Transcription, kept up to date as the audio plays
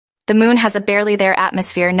The moon has a barely there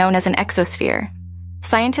atmosphere known as an exosphere.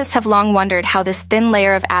 Scientists have long wondered how this thin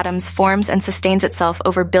layer of atoms forms and sustains itself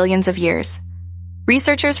over billions of years.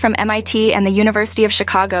 Researchers from MIT and the University of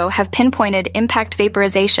Chicago have pinpointed impact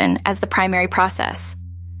vaporization as the primary process.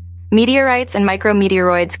 Meteorites and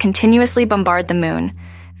micrometeoroids continuously bombard the moon,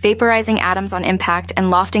 vaporizing atoms on impact and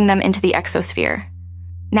lofting them into the exosphere.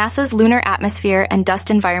 NASA's Lunar Atmosphere and Dust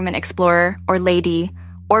Environment Explorer, or LADEE,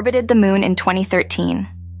 orbited the moon in 2013.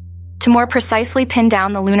 To more precisely pin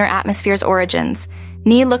down the lunar atmosphere's origins,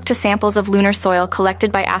 NIE looked to samples of lunar soil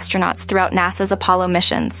collected by astronauts throughout NASA's Apollo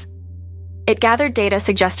missions. It gathered data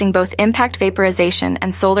suggesting both impact vaporization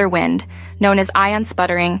and solar wind, known as ion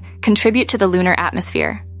sputtering, contribute to the lunar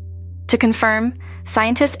atmosphere. To confirm,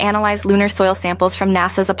 scientists analyzed lunar soil samples from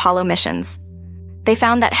NASA's Apollo missions. They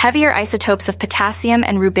found that heavier isotopes of potassium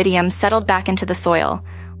and rubidium settled back into the soil,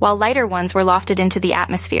 while lighter ones were lofted into the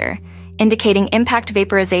atmosphere, indicating impact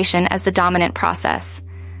vaporization as the dominant process.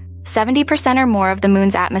 70% or more of the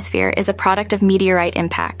moon's atmosphere is a product of meteorite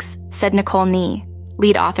impacts, said Nicole NIE,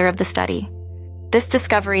 lead author of the study. This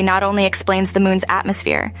discovery not only explains the moon's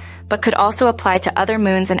atmosphere, but could also apply to other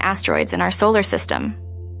moons and asteroids in our solar system.